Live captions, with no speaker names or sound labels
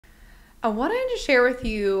I wanted to share with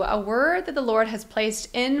you a word that the Lord has placed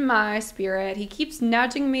in my spirit. He keeps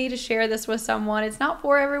nudging me to share this with someone. It's not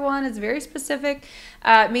for everyone. It's very specific,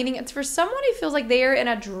 meaning it's for someone who feels like they are in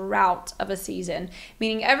a drought of a season,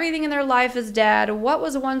 meaning everything in their life is dead. What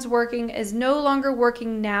was once working is no longer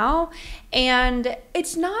working now. And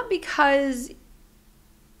it's not because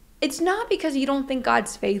you don't think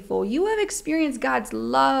God's faithful. You have experienced God's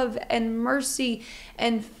love and mercy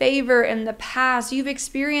and favor in the past. You've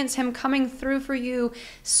experienced him coming through for you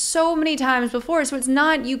so many times before. So it's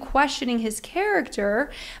not you questioning his character,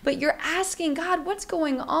 but you're asking God, what's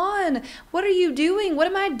going on? What are you doing? What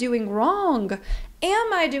am I doing wrong?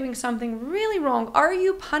 Am I doing something really wrong? Are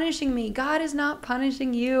you punishing me? God is not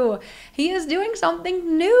punishing you. He is doing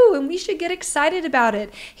something new, and we should get excited about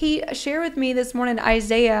it. He shared with me this morning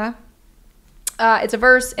Isaiah. It's a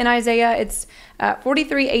verse in Isaiah. It's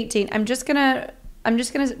 43:18. I'm just gonna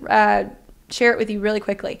share it with you really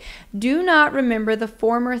quickly. Do not remember the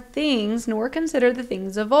former things, nor consider the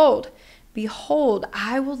things of old. Behold,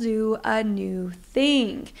 I will do a new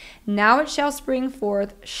thing. Now it shall spring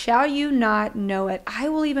forth. Shall you not know it? I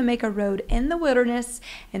will even make a road in the wilderness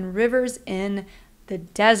and rivers in the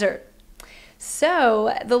desert.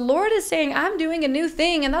 So the Lord is saying, I'm doing a new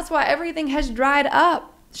thing, and that's why everything has dried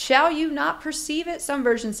up. Shall you not perceive it? Some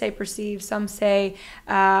versions say perceive. Some say,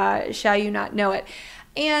 shall you not know it?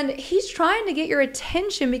 And he's trying to get your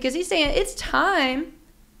attention because he's saying it's time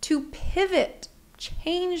to pivot.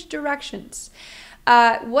 Change directions.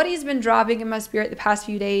 What he's been dropping in my spirit the past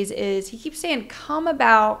few days is he keeps saying, come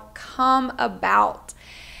about, come about.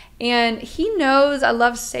 And he knows I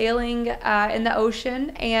love sailing in the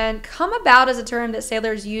ocean, and come about is a term that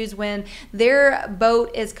sailors use when their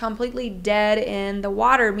boat is completely dead in the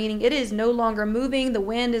water, meaning it is no longer moving, the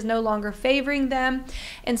wind is no longer favoring them.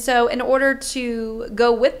 And so in order to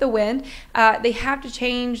go with the wind, they have to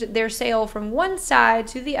change their sail from one side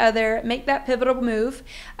to the other, make that pivotal move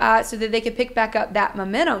so that they can pick back up that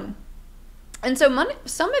momentum. And so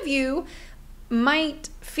some of you might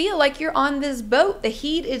feel like you're on this boat. The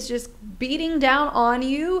heat is just beating down on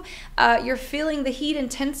you. You're feeling the heat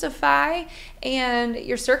intensify, and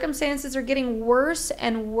your circumstances are getting worse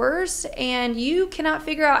and worse, and you cannot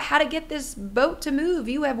figure out how to get this boat to move.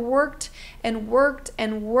 You have worked and worked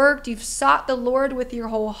and worked. You've sought the Lord with your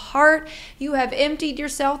whole heart. You have emptied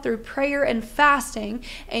yourself through prayer and fasting,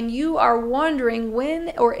 and you are wondering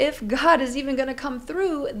when or if God is even going to come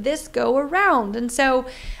through this go around. And so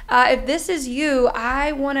if this is you,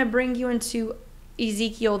 I want to bring you into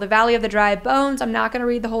Ezekiel, the valley of the dry bones. I'm not going to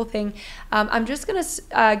read the whole thing. I'm just going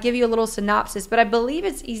to give you a little synopsis, but I believe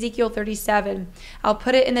it's Ezekiel 37. I'll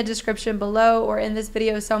put it in the description below or in this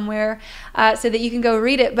video somewhere so that you can go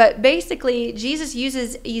read it. But basically, Jesus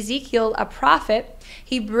uses Ezekiel, a prophet.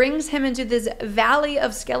 He brings him into this valley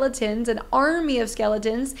of skeletons, an army of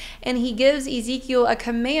skeletons, and he gives Ezekiel a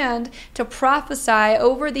command to prophesy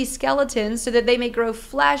over these skeletons so that they may grow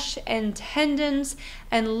flesh and tendons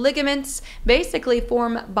and ligaments, basically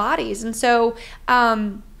form bodies. And so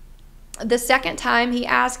the second time he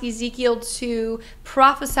asked Ezekiel to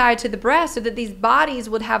prophesy to the breast so that these bodies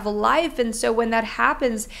would have life. And so when that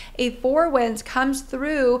happens, a four winds comes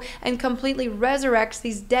through and completely resurrects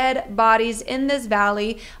these dead bodies in this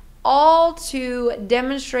valley, all to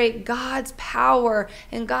demonstrate God's power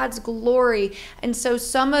and God's glory. And so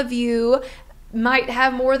some of you might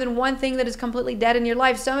have more than one thing that is completely dead in your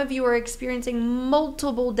life. Some of you are experiencing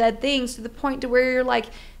multiple dead things to the point to where you're like,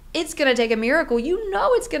 it's going to take a miracle. You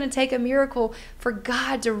know it's going to take a miracle for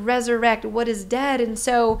God to resurrect what is dead. And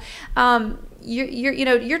so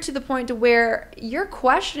you're to the point to where you're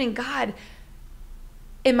questioning, God,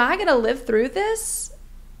 am I going to live through this?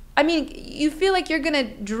 I mean, you feel like you're going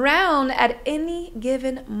to drown at any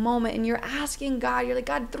given moment, and you're asking God, you're like,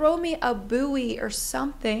 God, throw me a buoy or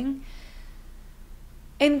something.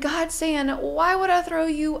 And God's saying, why would I throw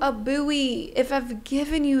you a buoy if I've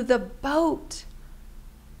given you the boat?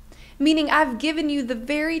 Meaning I've given you the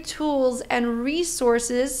very tools and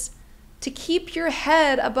resources to keep your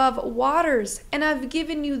head above waters. And I've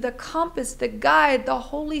given you the compass, the guide, the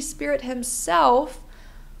Holy Spirit himself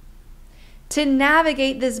to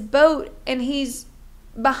navigate this boat. And he's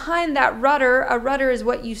behind that rudder. A rudder is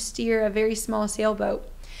what you steer a very small sailboat.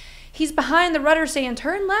 He's behind the rudder saying,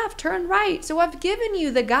 turn left, turn right. So I've given you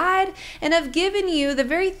the guide, and I've given you the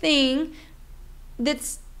very thing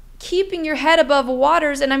that's keeping your head above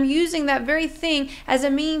waters, and I'm using that very thing as a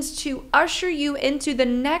means to usher you into the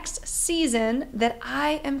next season that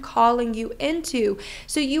I am calling you into.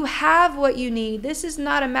 So you have what you need. This is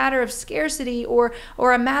not a matter of scarcity or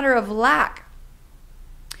a matter of lack.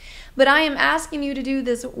 But I am asking you to do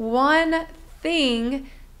this one thing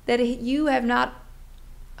that you have not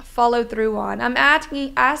followed through on. I'm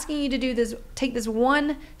asking you to do this, take this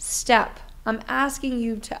one step. I'm asking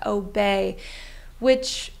you to obey,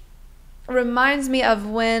 which reminds me of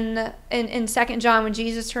when in 2 John, when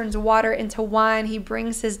Jesus turns water into wine, he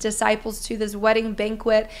brings his disciples to this wedding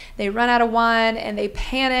banquet. They run out of wine and they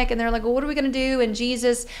panic and they're like, well, what are we going to do? And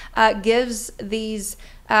Jesus gives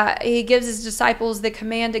his disciples the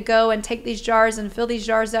command to go and take these jars and fill these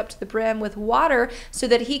jars up to the brim with water so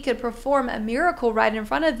that he could perform a miracle right in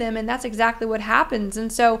front of them. And that's exactly what happens.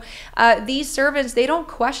 And so these servants, they don't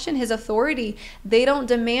question his authority. They don't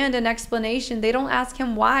demand an explanation. They don't ask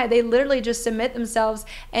him why. They literally just submit themselves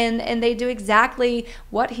and they do exactly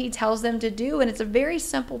what he tells them to do. And it's a very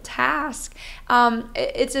simple task.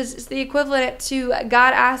 It's the equivalent to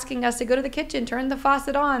God asking us to go to the kitchen, turn the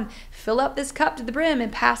faucet on, fill up this cup to the brim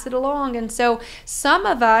and pass it along. And so some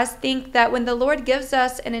of us think that when the Lord gives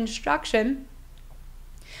us an instruction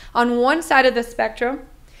on one side of the spectrum,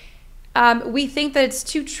 we think that it's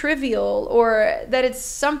too trivial or that it's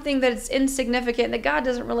something that it's insignificant that God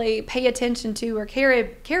doesn't really pay attention to or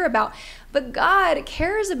care about. But God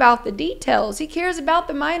cares about the details. He cares about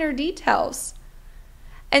the minor details.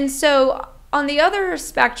 And so on the other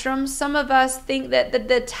spectrum, some of us think that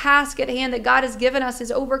the task at hand that God has given us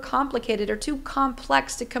is overcomplicated or too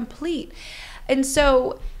complex to complete. And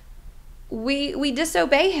so we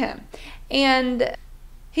disobey him. And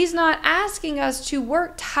he's not asking us to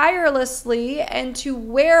work tirelessly and to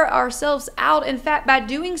wear ourselves out. In fact, by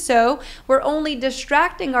doing so, we're only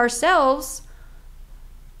distracting ourselves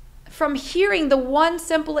from hearing the one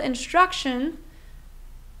simple instruction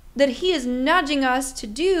that he is nudging us to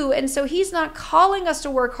do. And so he's not calling us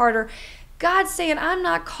to work harder. God's saying, I'm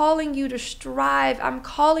not calling you to strive. I'm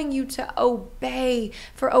calling you to obey,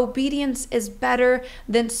 for obedience is better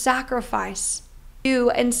than sacrifice.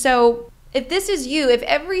 And so if this is you, if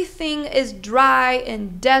everything is dry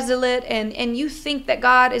and desolate and you think that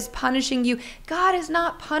God is punishing you, God has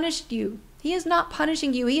not punished you. He is not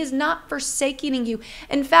punishing you. He is not forsaking you.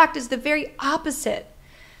 In fact, it's the very opposite.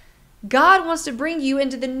 God wants to bring you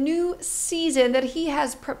into the new season that he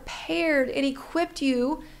has prepared and equipped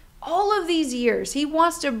you all of these years. He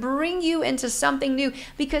wants to bring you into something new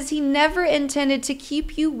because he never intended to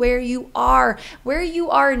keep you where you are. Where you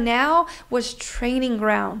are now was training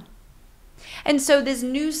ground. And so this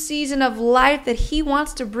new season of life that he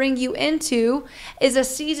wants to bring you into is a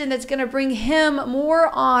season that's going to bring him more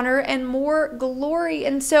honor and more glory.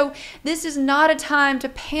 And so this is not a time to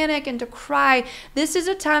panic and to cry. This is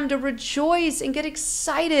a time to rejoice and get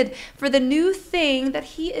excited for the new thing that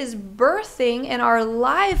he is birthing in our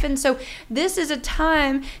life. And so this is a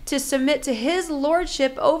time to submit to his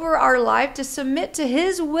lordship over our life, to submit to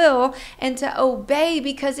his will and to obey,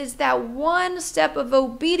 because it's that one step of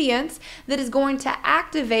obedience that is going to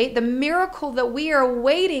activate the miracle that we are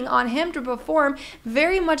waiting on him to perform,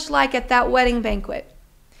 very much like at that wedding banquet.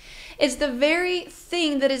 It's the very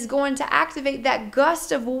thing that is going to activate that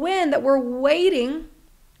gust of wind that we're waiting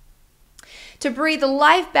to breathe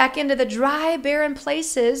life back into the dry, barren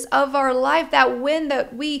places of our life, that wind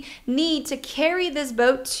that we need to carry this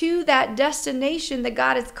boat to that destination that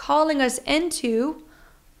God is calling us into.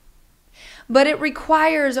 But it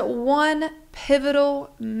requires one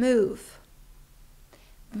pivotal move.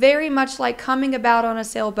 Very much like coming about on a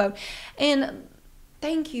sailboat. And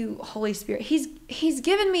thank you, Holy Spirit. He's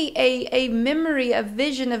given me a memory, a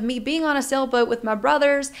vision of me being on a sailboat with my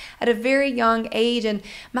brothers at a very young age. And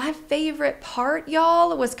my favorite part,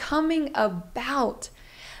 y'all, was coming about.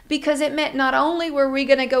 Because it meant not only were we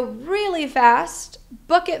going to go really fast,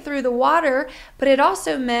 book it through the water, but it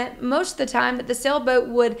also meant most of the time that the sailboat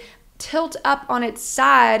would tilt up on its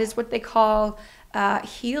side, is what they call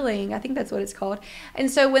heeling. I think that's what it's called.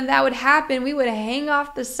 And so when that would happen, we would hang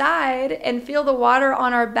off the side and feel the water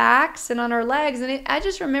on our backs and on our legs. And I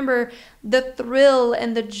just remember the thrill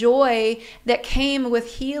and the joy that came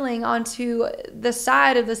with heeling onto the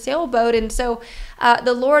side of the sailboat. And so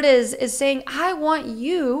the Lord is saying, I want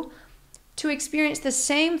you to experience the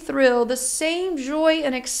same thrill, the same joy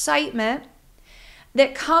and excitement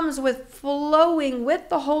that comes with flowing with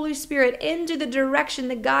the Holy Spirit into the direction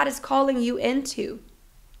that God is calling you into.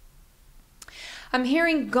 I'm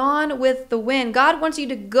hearing gone with the wind. God wants you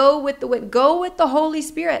to go with the wind. Go with the Holy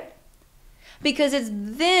Spirit. Because it's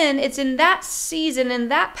in that season, in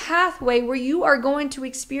that pathway where you are going to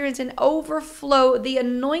experience an overflow, the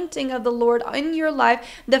anointing of the Lord in your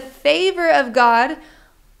life, the favor of God.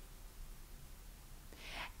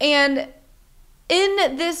 And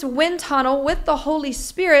in this wind tunnel with the Holy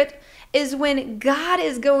Spirit, is when God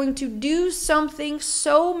is going to do something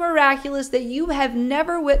so miraculous that you have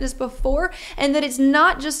never witnessed before, and that it's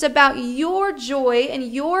not just about your joy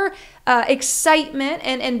and your excitement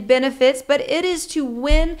and benefits, but it is to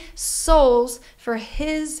win souls for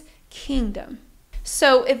His kingdom.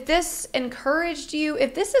 So if this encouraged you,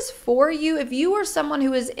 if this is for you, if you are someone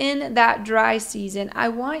who is in that dry season, I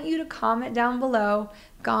want you to comment down below,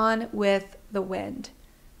 "Gone with the wind."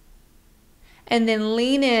 And then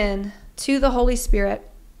lean in to the Holy Spirit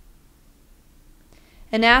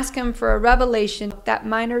and ask Him for a revelation, that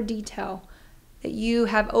minor detail that you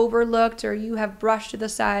have overlooked or you have brushed to the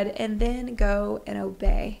side, and then go and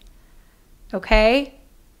obey. Okay?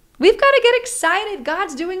 We've got to get excited.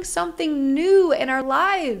 God's doing something new in our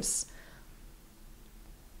lives.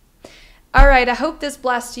 All right, I hope this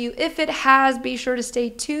blessed you. If it has, be sure to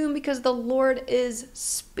stay tuned because the Lord is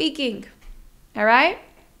speaking. All right?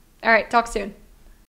 All right, talk soon.